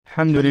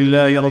الحمد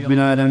لله رب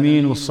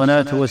العالمين،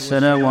 والصلاة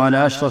والسلام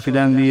على أشرف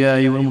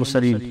الأنبياء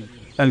والمرسلين.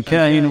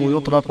 الكاهن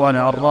يطلق على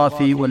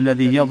العراف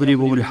والذي يضرب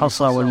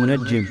بالحصى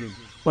والمنجم.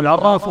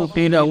 والعراف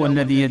قيل هو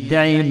الذي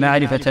يدعي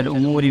معرفة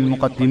الأمور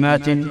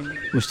بمقدمات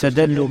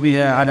يستدل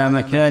بها على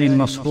مكان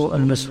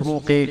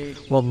المسروق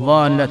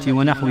والضالة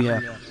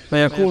ونحوها،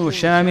 فيكون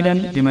شاملا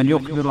لمن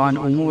يخبر عن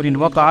أمور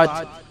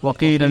وقعت.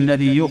 وقيل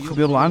الذي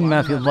يخبر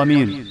عما في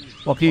الضمير،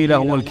 وقيل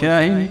هو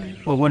الكاهن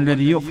وهو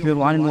الذي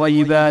يخبر عن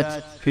الغيبات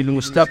في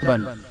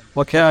المستقبل.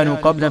 وكانوا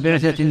قبل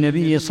بعثة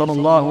النبي صلى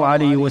الله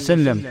عليه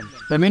وسلم،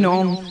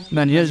 فمنهم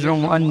من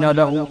يزعم أن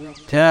له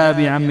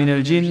تابعا من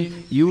الجن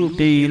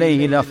يلقي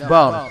إليه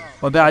الأخبار.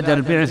 وبعد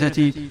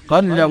البعثة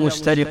قل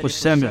مسترق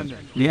السمع،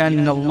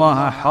 لأن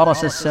الله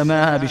حرس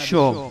السماء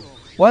بالشهب.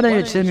 ولا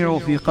يجتمع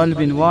في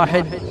قلب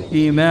واحد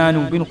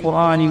إيمان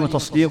بالقرآن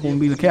وتصديق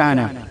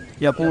بالكهنة.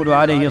 يقول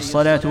عليه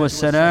الصلاة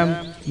والسلام: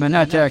 من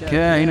أتى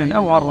كاهنا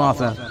أو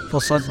عرافا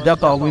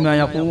فصدقه بما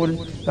يقول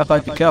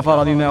فقد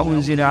كفر بما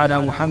أنزل على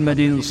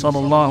محمد صلى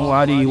الله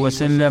عليه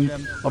وسلم،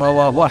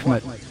 رواه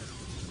أحمد.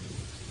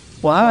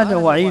 وهذا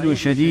وعيد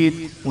شديد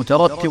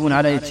مترتب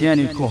على إتيان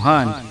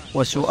الكهان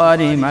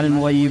وسؤالهم عن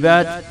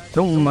المغيبات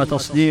ثم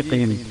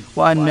تصديقهم،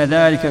 وأن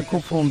ذلك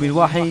كفر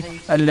بالوحي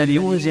الذي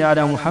أنزل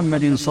على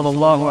محمد صلى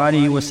الله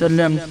عليه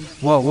وسلم،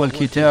 وهو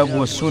الكتاب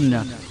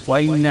والسنة،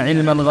 وإن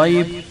علم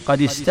الغيب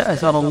قد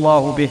استأثر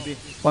الله به.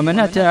 ومن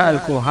أتى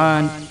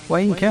الكهان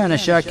وإن كان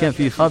شاكا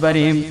في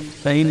خبرهم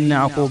فإن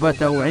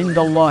عقوبته عند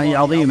الله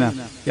عظيمة.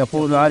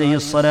 يقول عليه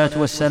الصلاة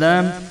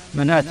والسلام: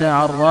 من أتى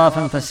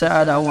عرافا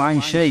فسأله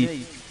عن شيء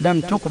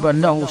لم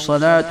تقبل له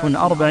صلاة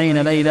 40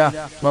 ليلة،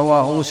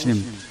 رواه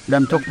مسلم.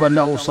 لم تقبل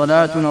له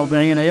صلاة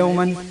 40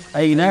 يوما،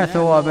 أي لا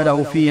ثواب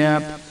له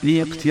فيها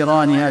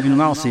لاقترانها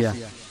بالمعصية.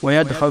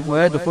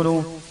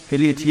 ويدخل في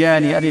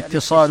الإتيان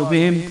الاتصال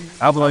بهم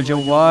عبر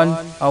الجوال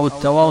أو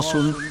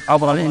التواصل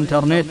عبر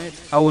الإنترنت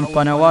أو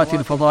القنوات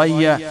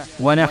الفضائية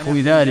ونحو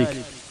ذلك،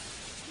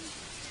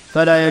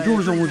 فلا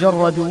يجوز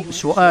مجرد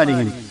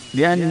سؤالهم،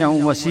 لأنه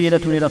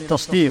وسيلة إلى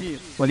التصديق،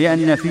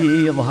 ولأن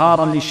فيه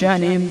إظهارا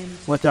لشأنهم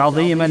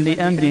وتعظيما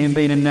لأمرهم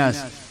بين الناس،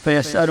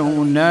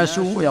 فيسألهم الناس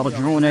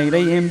ويرجعون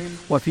إليهم،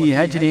 وفي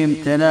هجرهم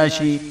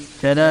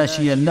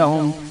تلاشيا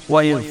لهم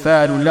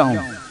وإغفال لهم.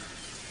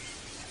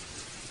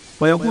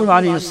 ويقول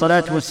عليه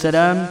الصلاة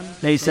والسلام: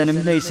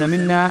 ليس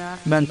منا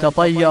من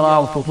تطير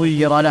أو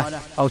تطير له،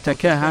 أو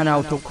تكهن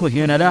أو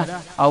تكهن له،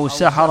 أو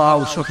سحر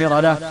أو سحر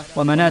له.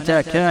 ومن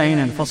أتى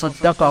كاهنا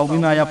فصدقه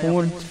بما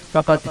يقول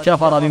فقد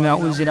كفر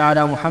بما أنزل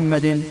على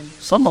محمد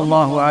صلى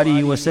الله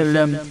عليه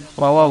وسلم،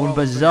 رواه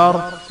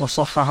البزار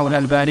وصححه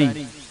الألباني.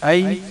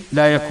 أي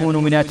لا يكون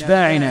من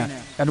أتباعنا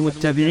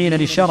المتبعين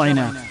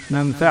لشرعنا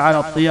من فعل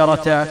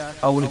الطيرة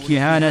أو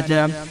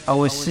الكهانة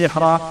أو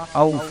السحر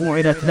أو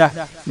فعلت له،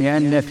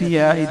 لأن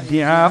فيها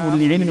ادعاء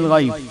لعلم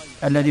الغيب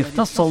الذي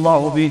اختص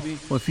الله به،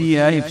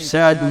 وفيها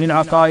إفساد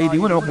للعقائد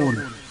والعقول.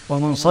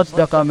 ومن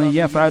صدق من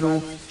يفعل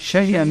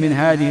شيئا من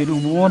هذه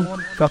الأمور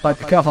فقد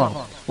كفر.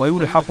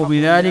 ويلحق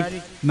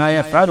بذلك ما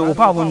يفعله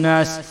بعض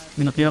الناس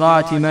من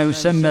قراءة ما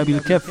يسمى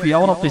بالكف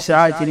أو ربط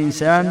سعادة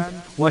الإنسان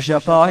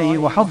وشقائه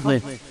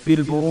وحظه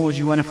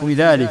بالبروج ونحو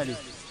ذلك.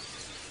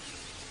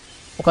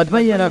 وقد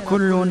بين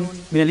كل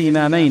من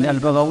الإمامين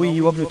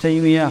البغوي وابن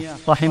تيمية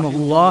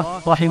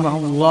رحمه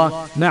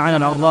الله معنى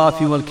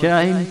العراف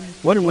والكاهن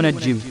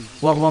والمنجم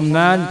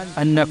والرمال،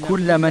 أن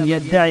كل من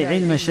يدعي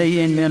علم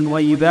شيء من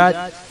المغيبات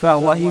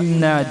فهو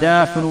إما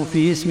داخل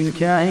في اسم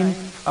الكاهن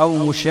أو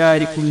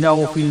مشارك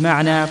له في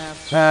المعنى.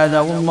 هذا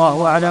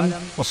والله أعلم،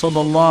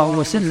 وصلى الله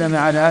وسلم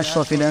على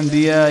أشرف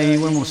الأنبياء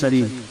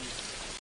والمرسلين.